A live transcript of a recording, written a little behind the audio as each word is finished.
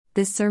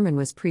This sermon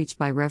was preached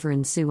by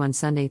Reverend Sue on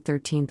Sunday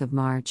 13th of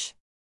March.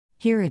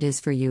 Here it is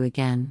for you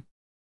again.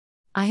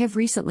 I have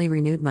recently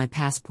renewed my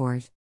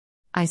passport.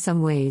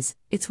 Some ways,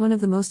 it's one of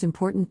the most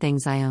important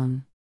things I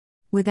own.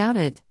 Without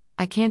it,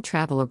 I can't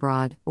travel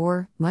abroad,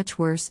 or, much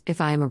worse,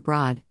 if I am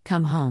abroad,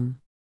 come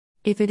home.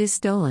 If it is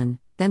stolen,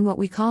 then what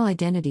we call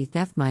identity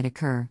theft might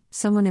occur,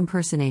 someone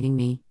impersonating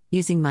me,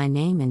 using my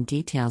name and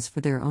details for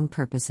their own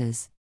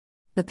purposes.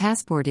 The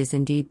passport is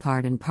indeed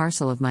part and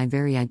parcel of my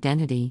very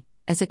identity,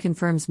 as it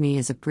confirms me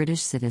as a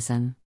British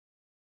citizen.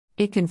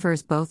 It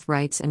confers both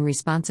rights and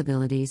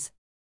responsibilities.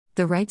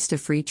 The rights to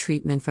free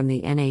treatment from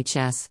the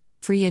NHS,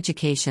 free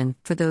education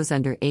for those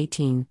under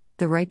 18,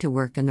 the right to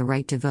work and the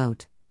right to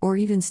vote, or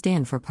even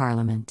stand for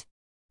Parliament.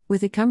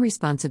 With it come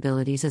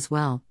responsibilities as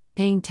well,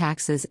 paying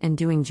taxes and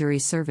doing jury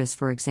service,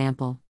 for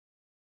example.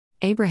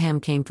 Abraham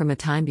came from a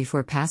time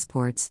before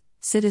passports,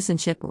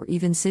 citizenship, or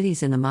even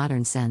cities in the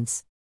modern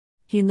sense.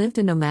 He lived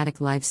a nomadic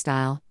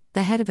lifestyle,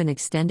 the head of an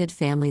extended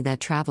family that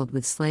traveled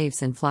with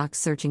slaves and flocks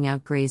searching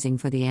out grazing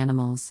for the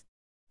animals.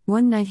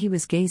 One night he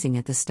was gazing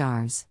at the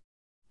stars.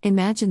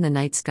 Imagine the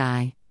night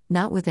sky,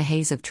 not with the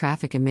haze of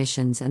traffic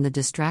emissions and the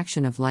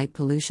distraction of light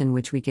pollution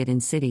which we get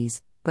in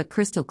cities, but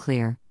crystal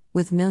clear,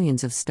 with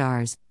millions of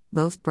stars,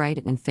 both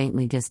bright and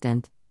faintly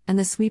distant, and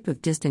the sweep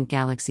of distant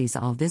galaxies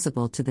all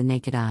visible to the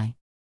naked eye.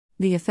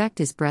 The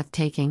effect is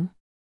breathtaking.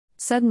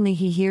 Suddenly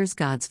he hears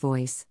God's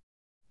voice.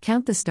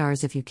 "Count the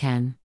stars if you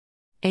can."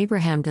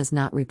 Abraham does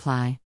not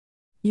reply.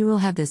 "You will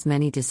have this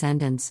many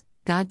descendants,"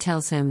 God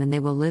tells him, "and they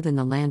will live in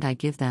the land I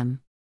give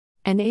them."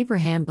 And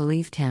Abraham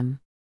believed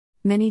him.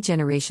 Many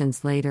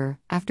generations later,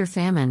 after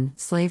famine,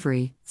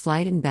 slavery,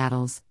 flight, and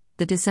battles,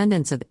 the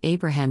descendants of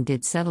Abraham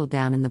did settle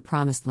down in the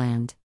Promised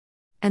Land.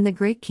 And the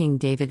great King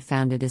David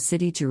founded a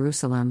city,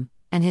 Jerusalem,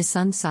 and his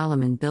son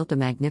Solomon built a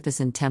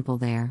magnificent temple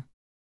there.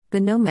 The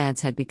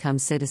nomads had become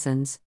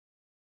citizens.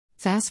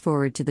 Fast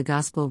forward to the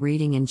Gospel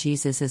reading, and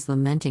Jesus is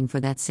lamenting for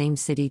that same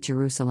city,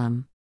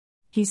 Jerusalem.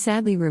 He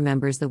sadly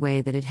remembers the way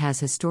that it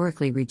has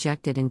historically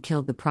rejected and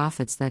killed the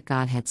prophets that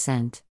God had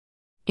sent.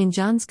 In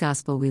John's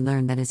Gospel we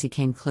learn that as he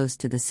came close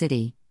to the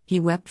city, he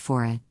wept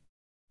for it.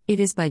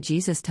 It is by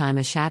Jesus' time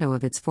a shadow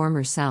of its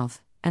former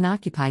self, an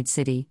occupied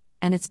city,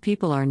 and its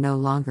people are no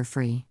longer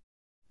free.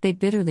 They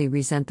bitterly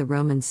resent the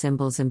Roman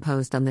symbols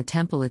imposed on the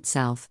temple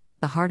itself,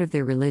 the heart of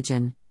their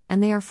religion,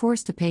 and they are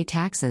forced to pay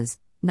taxes,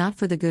 not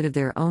for the good of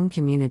their own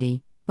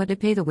community, but to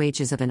pay the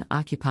wages of an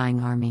occupying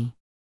army.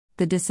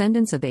 The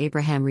descendants of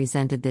Abraham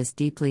resented this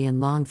deeply and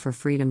longed for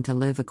freedom to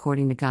live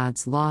according to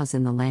God's laws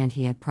in the land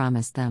he had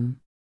promised them.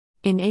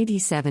 In AD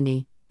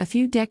 70, a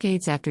few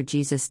decades after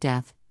Jesus'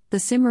 death, the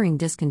simmering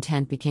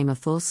discontent became a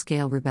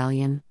full-scale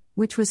rebellion,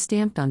 which was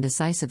stamped on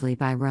decisively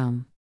by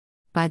Rome.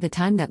 By the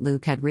time that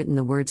Luke had written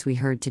the words we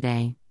heard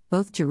today,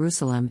 both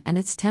Jerusalem and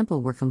its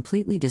temple were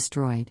completely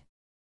destroyed.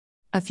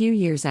 A few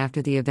years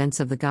after the events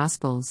of the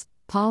Gospels,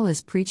 Paul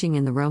is preaching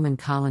in the Roman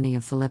colony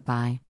of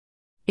Philippi.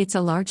 It's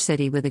a large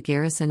city with a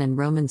garrison, and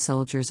Roman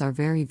soldiers are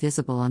very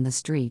visible on the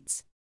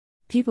streets.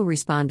 People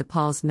respond to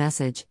Paul's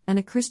message, and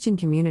a Christian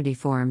community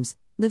forms,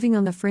 living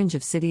on the fringe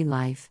of city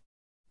life.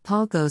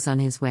 Paul goes on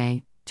his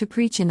way, to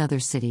preach in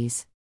other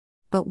cities.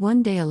 But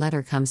one day a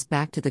letter comes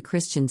back to the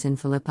Christians in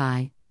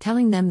Philippi,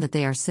 telling them that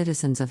they are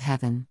citizens of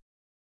heaven.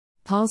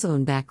 Paul's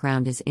own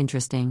background is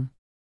interesting.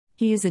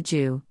 He is a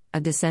Jew,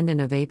 a descendant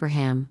of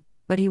Abraham,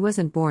 but he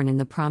wasn't born in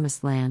the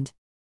Promised Land.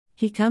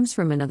 He comes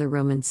from another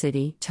Roman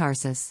city,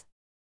 Tarsus.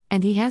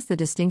 And he has the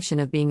distinction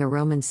of being a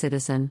Roman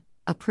citizen,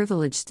 a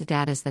privileged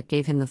status that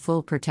gave him the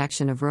full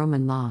protection of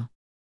Roman law.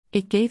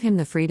 It gave him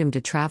the freedom to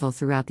travel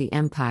throughout the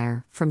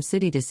empire, from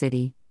city to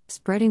city,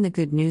 spreading the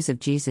good news of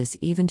Jesus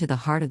even to the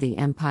heart of the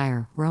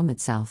empire, Rome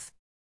itself.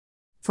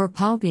 For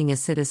Paul, being a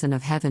citizen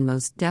of heaven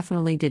most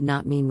definitely did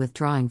not mean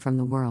withdrawing from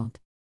the world.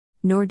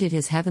 Nor did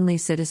his heavenly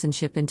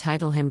citizenship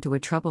entitle him to a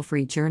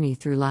trouble-free journey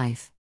through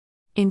life.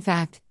 In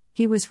fact,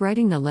 he was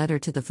writing the letter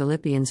to the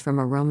Philippians from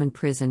a Roman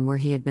prison where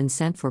he had been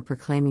sent for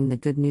proclaiming the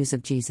good news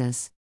of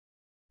Jesus.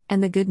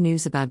 And the good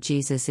news about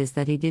Jesus is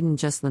that he didn't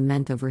just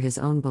lament over his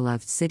own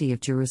beloved city of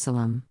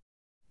Jerusalem.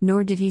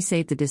 Nor did he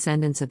save the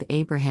descendants of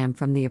Abraham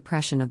from the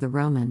oppression of the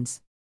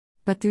Romans.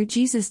 But through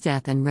Jesus'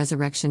 death and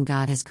resurrection,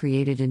 God has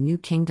created a new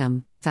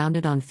kingdom,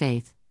 founded on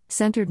faith,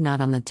 centered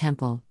not on the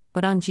temple,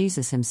 but on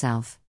Jesus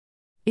himself.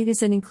 It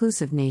is an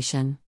inclusive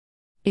nation.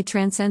 It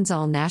transcends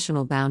all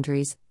national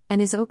boundaries,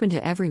 and is open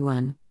to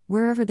everyone,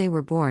 wherever they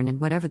were born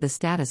and whatever the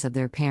status of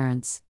their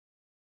parents.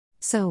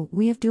 So,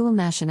 we have dual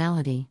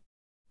nationality.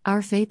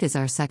 Our faith is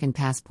our second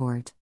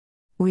passport.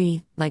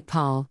 We, like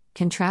Paul,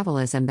 can travel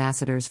as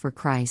ambassadors for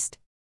Christ.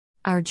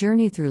 Our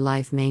journey through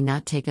life may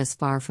not take us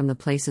far from the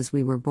places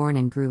we were born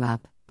and grew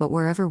up, but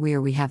wherever we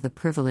are, we have the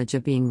privilege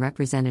of being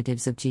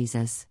representatives of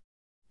Jesus.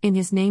 In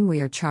his name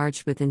we are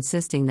charged with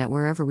insisting that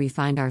wherever we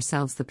find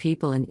ourselves, the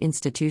people and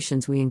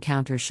institutions we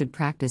encounter should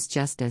practice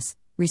justice,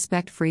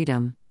 respect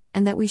freedom,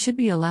 and that we should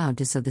be allowed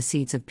to sow the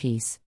seeds of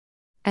peace.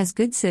 As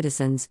good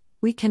citizens,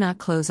 we cannot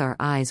close our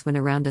eyes when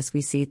around us we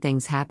see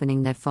things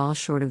happening that fall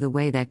short of the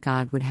way that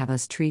God would have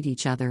us treat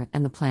each other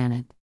and the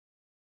planet.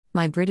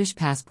 My British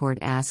passport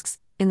asks,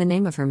 in the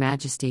name of Her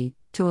Majesty,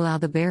 to allow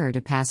the bearer to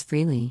pass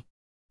freely.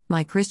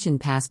 My Christian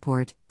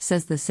passport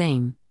says the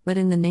same, but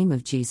in the name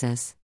of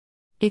Jesus.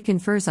 It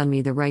confers on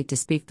me the right to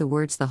speak the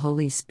words the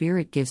Holy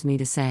Spirit gives me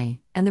to say,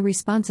 and the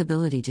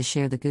responsibility to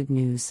share the good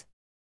news.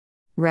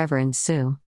 Reverend Sue.